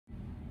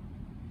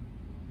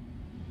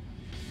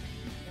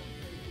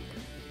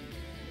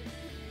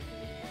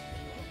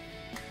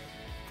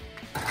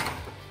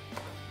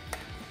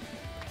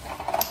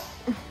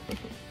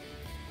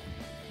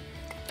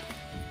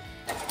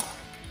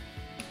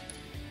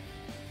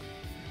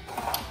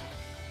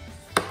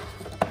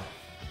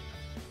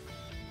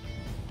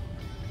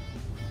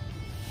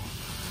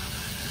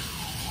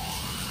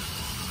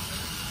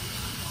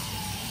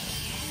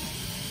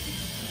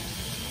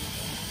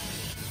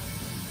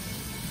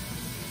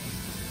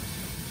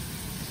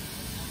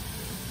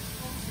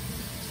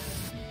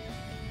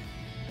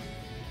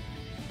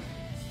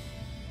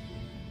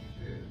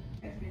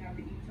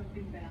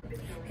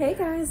Hey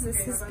guys, this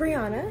is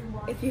Brianna.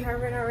 If you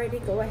haven't already,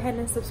 go ahead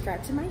and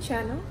subscribe to my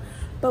channel.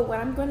 But what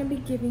I'm going to be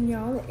giving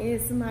y'all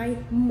is my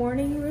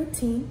morning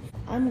routine.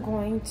 I'm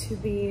going to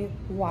be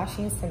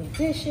washing some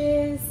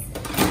dishes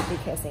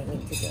because they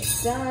need to get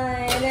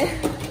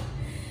done.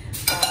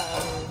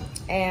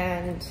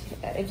 And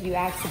if you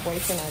ask the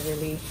boyfriend, I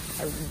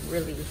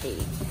really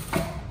hate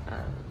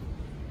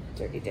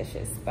dirty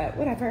dishes, but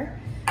whatever.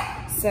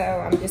 So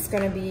I'm just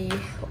going to be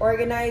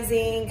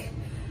organizing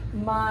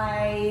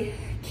my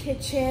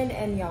kitchen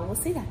and y'all will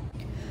see that.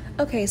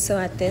 Okay, so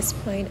at this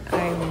point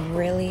I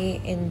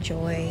really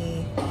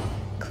enjoy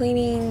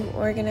cleaning,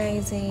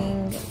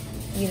 organizing,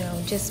 you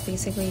know, just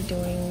basically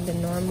doing the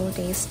normal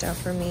day stuff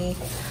for me.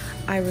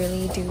 I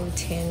really do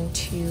tend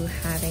to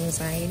have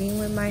anxiety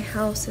when my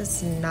house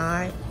is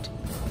not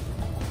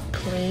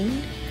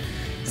clean,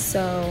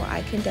 so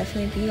I can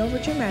definitely be over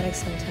dramatic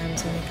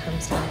sometimes when it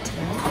comes down to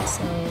that.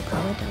 So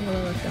comment down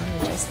below if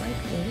y'all are just like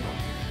me.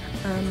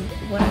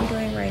 What I'm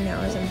doing right now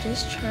is I'm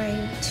just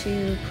trying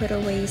to put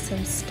away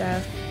some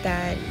stuff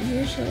that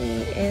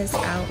usually is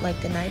out like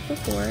the night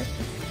before,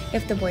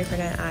 if the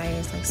boyfriend and I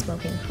is like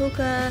smoking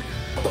hookah,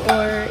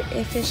 or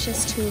if it's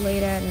just too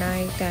late at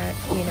night that,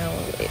 you know,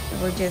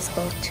 we're just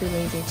both too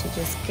lazy to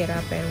just get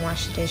up and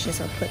wash the dishes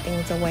or put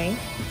things away.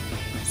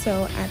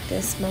 So at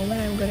this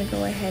moment I'm going to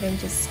go ahead and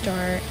just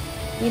start,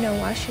 you know,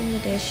 washing the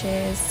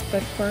dishes.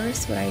 But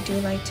first, what I do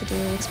like to do,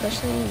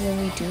 especially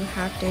when we do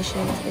have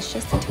dishes, it's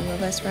just the two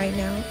of us right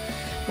now.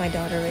 My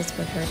daughter is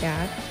with her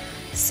dad.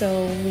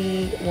 So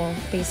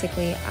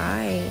basically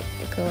I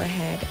go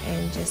ahead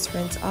and just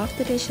rinse off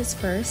the dishes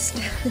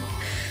first.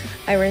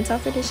 I rinse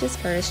off the dishes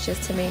first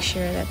just to make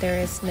sure that there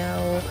is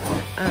no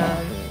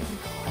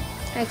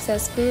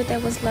excess food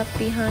that was left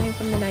behind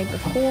from the night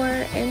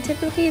before. And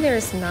typically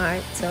there's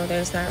not, so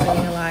there's not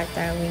really a lot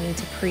that we need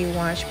to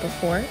pre-wash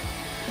before.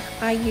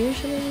 I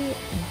usually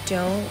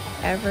don't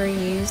ever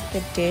use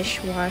the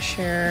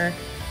dishwasher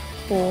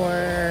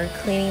for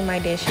cleaning my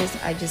dishes.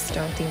 I just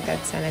don't think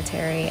that's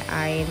sanitary.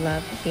 I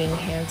love being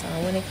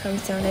hands-on when it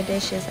comes down to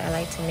dishes. I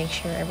like to make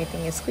sure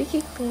everything is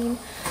squeaky clean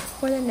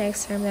for the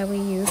next time that we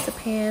use the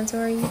pans,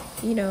 or,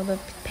 you know, the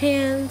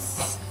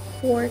pans,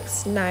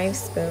 forks, knives,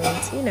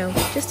 spoons, you know,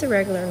 just the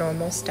regular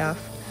normal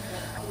stuff.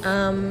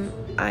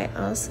 I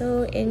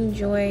also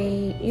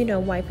enjoy, you know,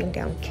 wiping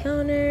down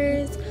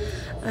counters.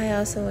 I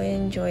also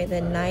enjoy the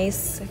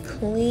nice,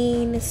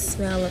 clean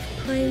smell of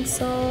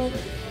Pine-Sol.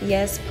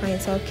 Yes,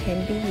 Pine-Sol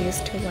can be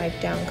used to wipe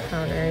down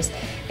counters,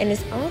 and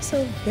it's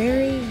also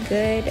very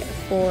good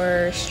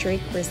for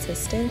streak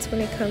resistance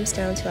when it comes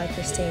down to like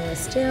your stainless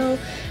steel,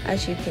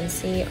 as you can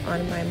see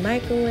on my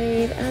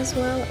microwave, as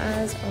well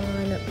as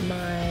on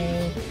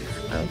my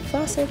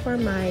faucet for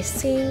my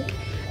sink,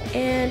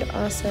 and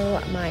also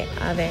my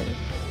oven.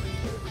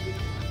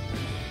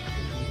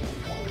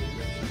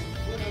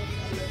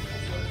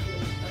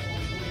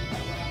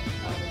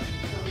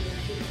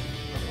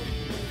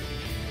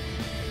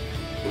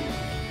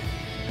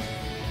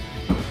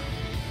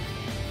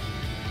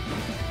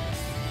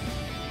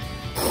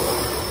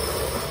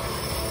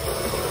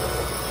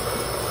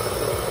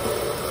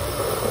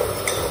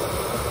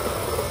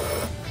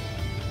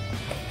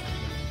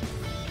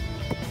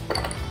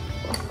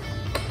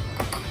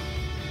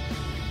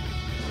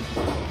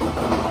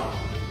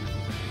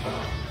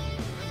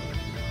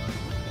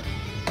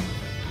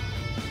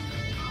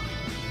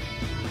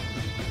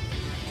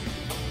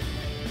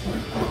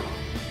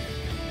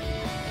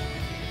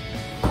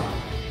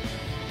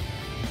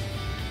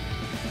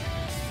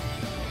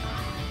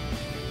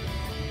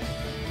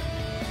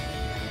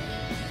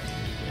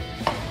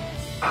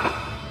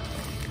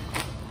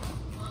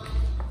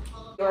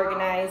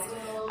 Organized.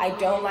 I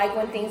don't like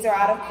when things are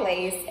out of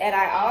place, and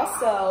I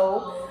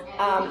also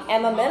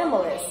am a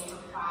minimalist.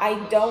 I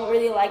don't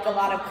really like a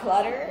lot of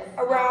clutter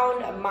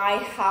around my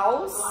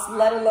house,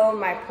 let alone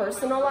my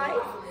personal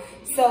life.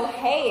 So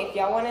hey, if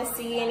y'all want to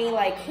see any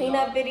like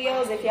cleanup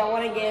videos, if y'all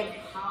want to give,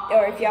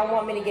 or if y'all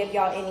want me to give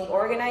y'all any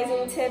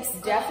organizing tips,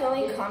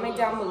 definitely comment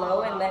down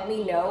below and let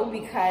me know,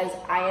 because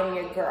I am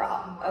your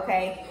girl,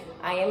 okay?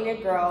 I am your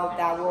girl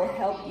that will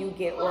help you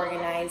get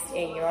organized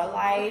in your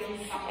life,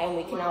 and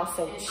we can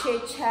also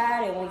chit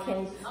chat, and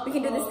we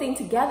can do this thing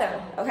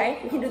together, okay?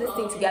 We can do this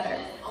thing together.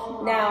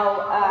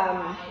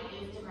 Now,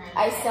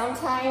 I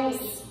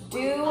sometimes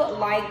do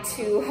like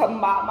to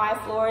mop my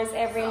floors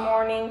every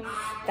morning.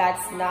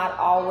 That's not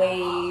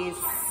always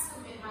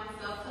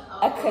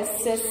a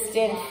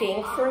consistent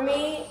thing for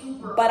me,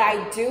 but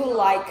I do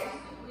like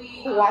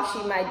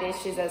washing my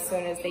dishes as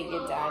soon as they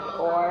get done,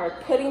 or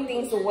putting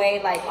things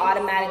away like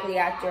automatically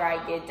after I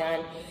get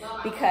done,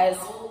 because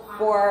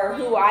for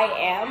who I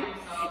am,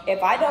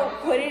 if I don't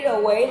put it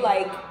away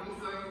like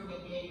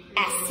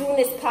as soon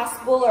as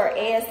possible or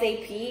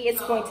ASAP,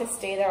 it's going to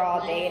stay there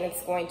all day and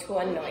it's going to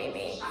annoy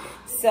me.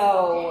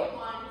 So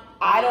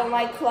I don't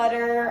like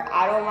clutter.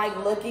 I don't like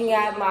looking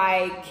at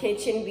my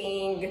kitchen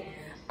being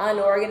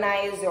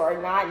unorganized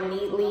or not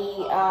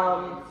neatly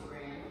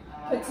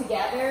put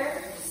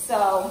together.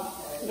 So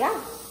yeah.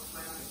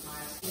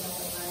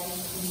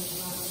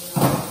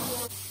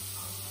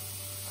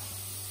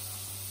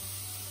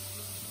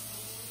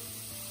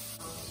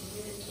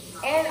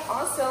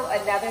 also,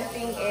 another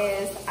thing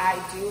is I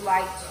do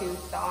like to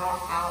thaw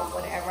out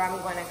whatever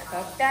I'm going to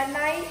cook that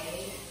night.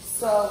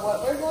 So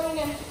what we're going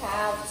to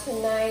have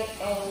tonight,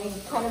 and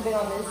we've kind of been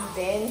on this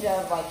binge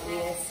of like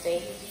eating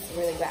steak, it's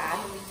really bad.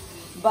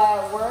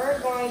 But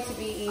we're going to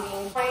be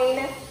eating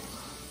plain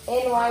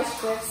NY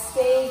strip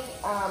steak.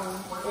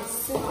 It's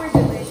super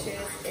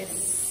delicious.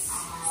 It's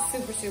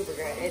super, super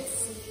good.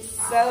 It's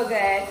so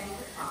good.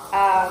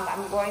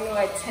 I'm going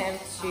to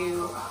attempt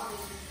to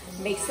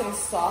make some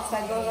sauce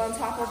that goes on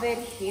top of it.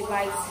 He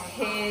likes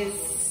his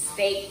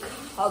steak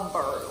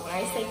covered. When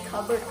I say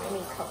covered, I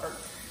mean covered.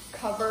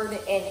 Covered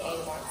in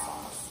A1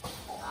 sauce.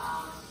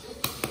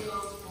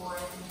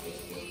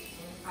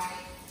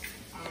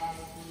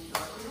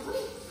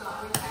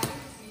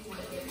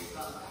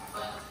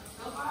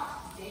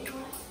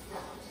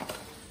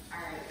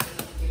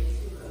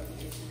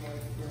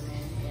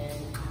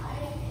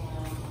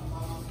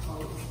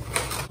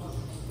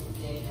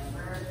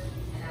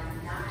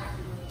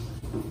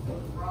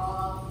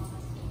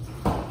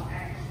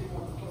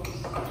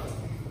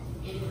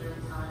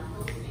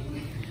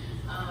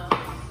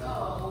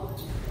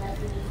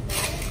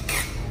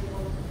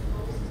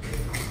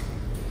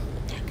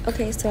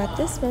 Okay, so at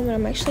this moment,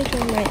 I'm actually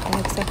doing my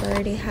eggs. I've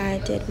already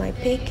did my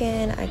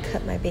bacon. I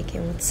cut my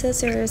bacon with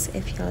scissors,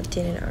 if y'all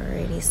didn't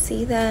already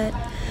see that.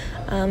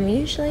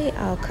 Usually,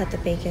 I'll cut the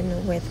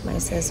bacon with my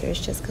scissors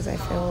just because I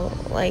feel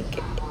like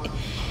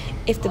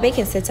if the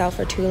bacon sits out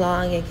for too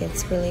long, it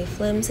gets really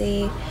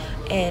flimsy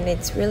and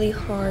it's really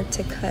hard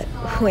to cut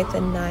with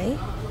a knife.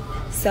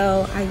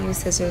 So I use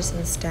scissors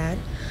instead.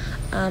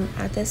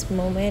 At this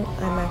moment,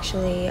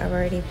 I've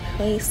already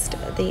placed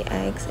the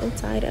eggs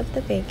inside of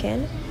the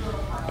bacon.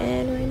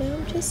 And right now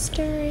I'm just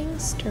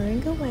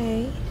stirring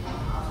away.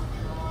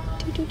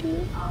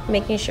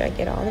 Making sure I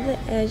get all of the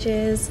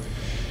edges.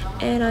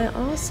 And I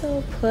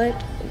also put,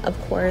 of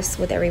course,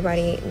 with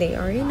everybody, they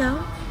already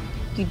know,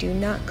 you do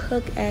not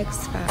cook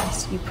eggs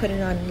fast. You put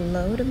it on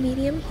low to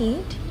medium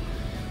heat.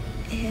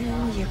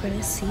 And you're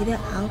gonna see the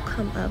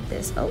outcome of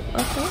this. Oh,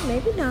 okay,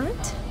 maybe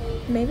not.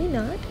 Maybe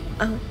not.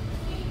 Oh,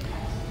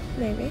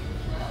 maybe.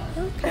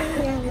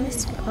 Okay, yeah,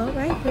 all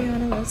right,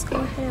 Brianna, let's go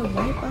ahead and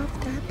wipe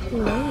off that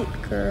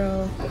plate,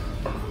 girl.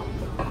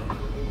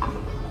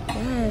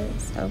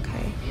 Yes,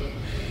 okay.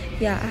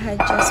 Yeah, I had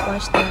just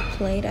washed that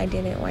plate. I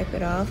didn't wipe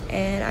it off,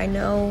 and I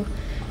know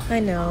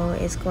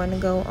it's going to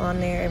go on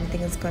there.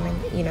 Everything is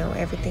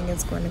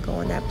going to go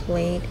on that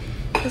plate.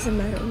 Doesn't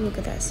matter. Ooh, look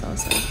at that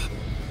salsa.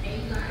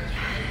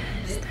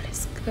 Yes, that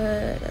is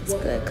good. That's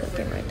good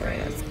cooking right there.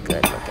 That's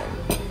good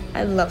cooking.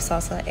 I love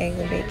salsa, eggs,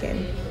 and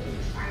bacon.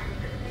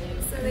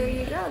 There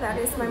you go, that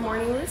is my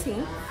morning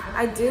routine.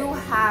 I do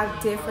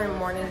have different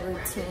morning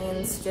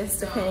routines just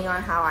depending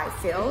on how I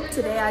feel.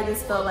 Today I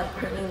just felt like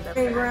cleaning the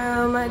living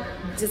room,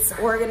 just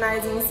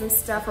organizing some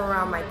stuff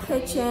around my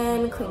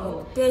kitchen, cleaning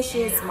the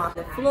dishes,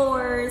 mopping the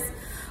floors.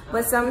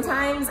 But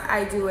sometimes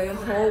I do a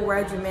whole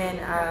regimen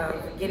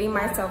of getting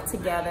myself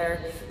together.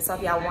 So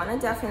if y'all want to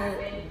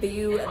definitely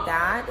view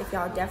that, if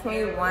y'all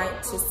definitely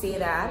want to see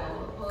that,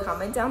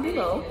 comment down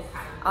below.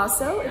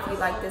 Also, if you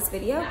like this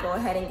video, go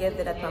ahead and give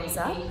it a thumbs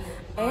up.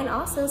 And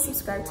also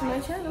subscribe to my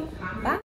channel. Bye.